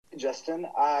Justin.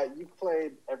 You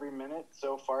played every minute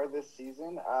so far this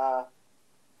season. How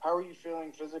are you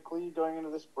feeling physically going into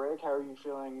this break? How are you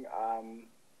feeling,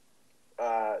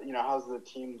 how's the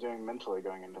team doing mentally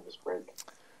going into this break?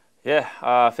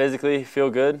 Yeah, physically feel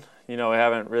good. We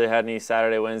haven't really had any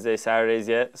Saturdays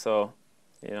yet, so,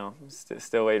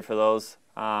 still waiting for those.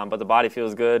 But the body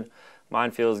feels good.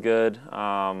 Mind feels good.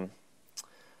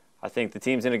 I think the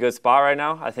team's in a good spot right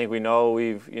now. I think we know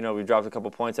we've dropped a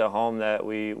couple points at home that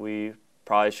we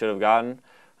probably should have gotten.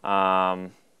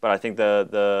 But I think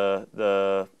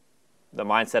the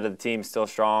mindset of the team is still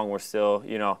strong. We're still,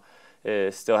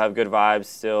 still have good vibes.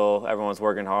 Still, everyone's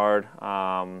working hard.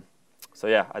 So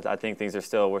yeah, I think we're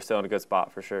still in a good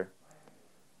spot for sure.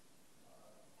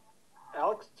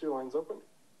 Alex, your line's open.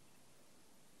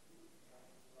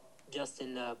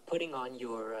 Justin, putting on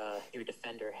your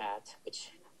defender hat,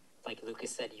 which, like Lucas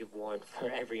said, you've worn for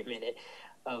every minute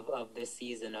of this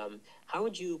season. How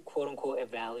would you, quote unquote,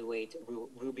 evaluate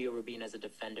Rubio Rubin as a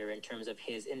defender in terms of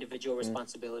his individual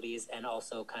responsibilities and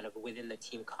also kind of within the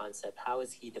team concept? How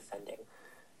is he defending?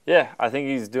 Yeah, I think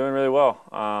he's doing really well.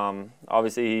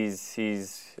 Obviously,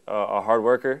 he's a hard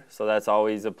worker, so that's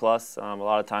always a plus. A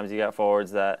lot of times you got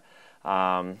forwards that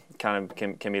kind of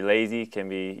can be lazy, can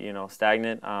be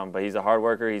stagnant, but he's a hard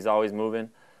worker. He's always moving,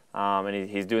 and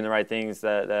he's doing the right things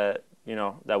that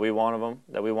we want of him,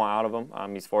 that we want out of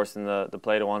him. He's forcing the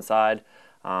play to one side.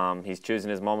 He's choosing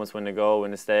his moments when to go,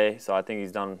 when to stay. So I think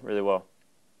he's done really well.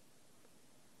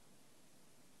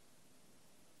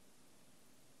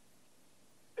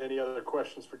 Any other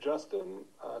questions for Justin?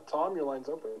 Tom, your line's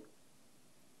open.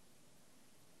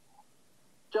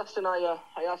 Justin, I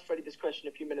asked Freddie this question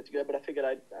a few minutes ago, but I figured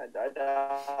I'd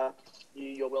ask you.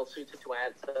 You're well suited to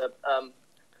answer.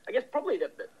 I guess probably the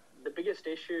biggest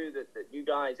issue that you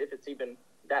guys, if it's even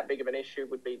that big of an issue,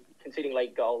 would be conceding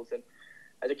late goals. And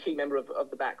as a key member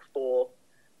of the back four,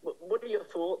 what are your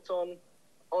thoughts on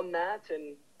that?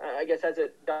 And I guess as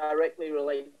it directly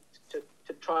relates to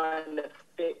trying to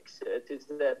fix it, is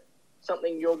there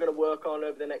something you're going to work on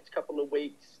over the next couple of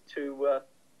weeks to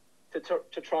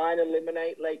try and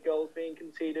eliminate late goals being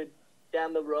conceded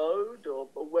down the road, or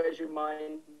where's your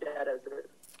mind at as it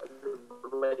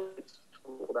relates to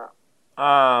all that?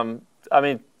 I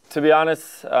mean, to be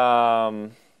honest, yeah,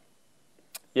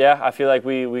 I feel like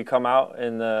we come out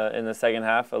in the second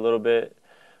half a little bit.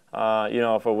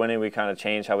 If we're winning, we kind of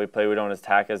change how we play. We don't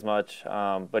attack as much.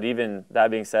 But even that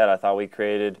being said, I thought we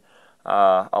created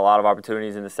a lot of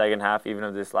opportunities in the second half, even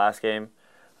of this last game.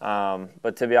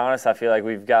 But to be honest, I feel like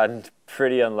we've gotten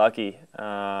pretty unlucky.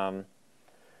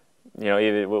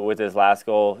 Even with this last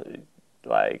goal,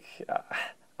 like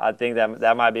I think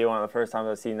that might be one of the first times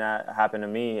I've seen that happen to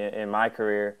me in my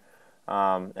career.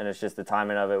 And it's just the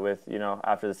timing of it with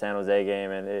after the San Jose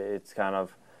game, and it's kind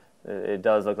of. It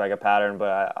does look like a pattern,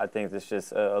 but I think it's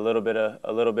just a little bit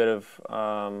of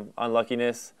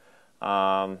unluckiness,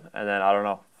 and then I don't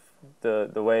know.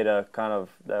 The way to kind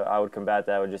of that I would combat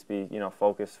that would just be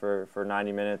focus for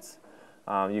 90 minutes.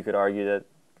 You could argue that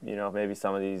maybe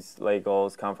some of these late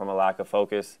goals come from a lack of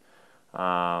focus.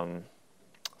 So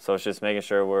it's just making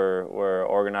sure we're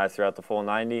organized throughout the full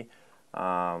 90.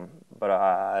 But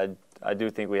I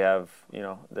do think we have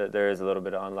that there is a little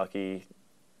bit of unlucky.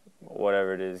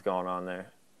 Whatever it is going on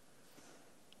there.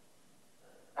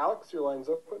 Alex, your line's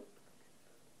open.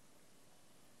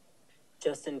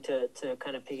 Justin, to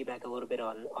kind of piggyback a little bit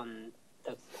on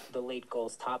the late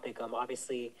goals topic,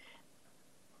 obviously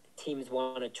teams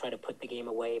want to try to put the game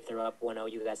away if they're up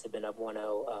 1-0. You guys have been up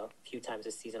 1-0 a few times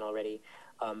this season already.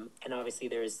 And obviously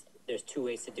there's two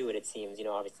ways to do it seems.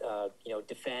 Obviously,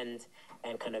 defend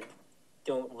and kind of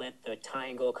don't let the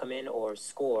tying goal come in, or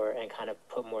score and kind of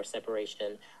put more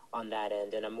separation on that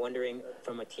end. And I'm wondering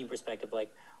from a team perspective, like,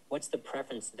 what's the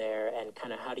preference there, and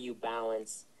kind of how do you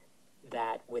balance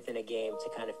that within a game to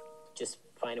kind of just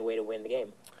find a way to win the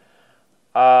game?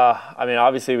 I mean,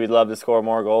 obviously we'd love to score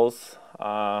more goals.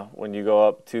 When you go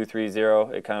up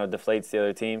 2-3-0, it kind of deflates the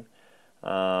other team.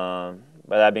 But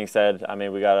that being said, I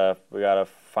mean, we gotta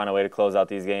find a way to close out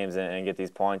these games and get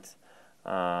these points.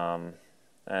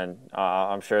 And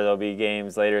I'm sure there'll be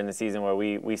games later in the season where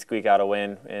we squeak out a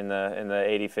win in the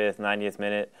 85th, 90th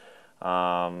minute.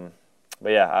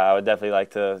 But yeah, I would definitely like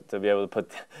to be able to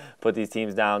put these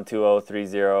teams down 2-0,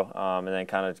 3-0, and then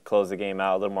kind of close the game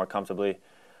out a little more comfortably.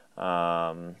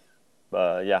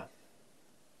 But yeah.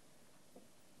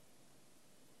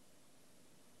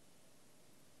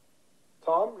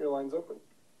 Tom, your line's open.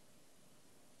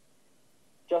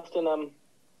 Justin,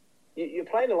 you're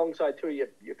playing alongside two of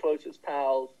your closest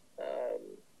pals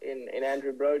in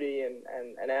Andrew Brody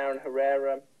and Aaron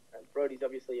Herrera. Brody's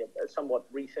obviously a somewhat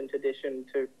recent addition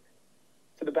to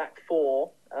for the back four.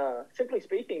 Simply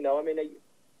speaking, though, I mean,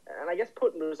 and I guess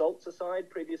putting results aside,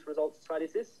 previous results aside,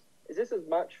 is this as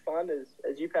much fun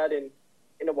as you've had in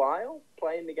a while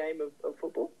playing the game of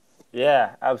football?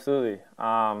 Yeah, absolutely.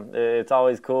 It's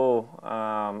always cool.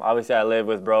 Obviously, I live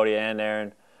with Brody and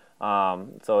Aaron,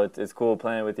 so it's cool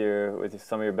playing with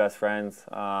some of your best friends.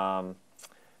 And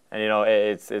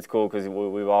it's cool because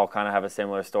we all kind of have a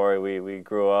similar story. We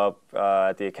grew up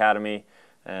at the academy,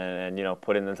 and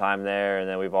put in the time there, and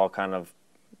then we've all kind of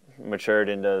matured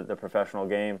into the professional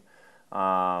game.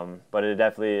 But it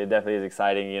definitely is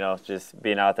exciting. Just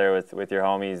being out there with your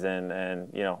homies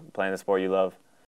and playing the sport you love.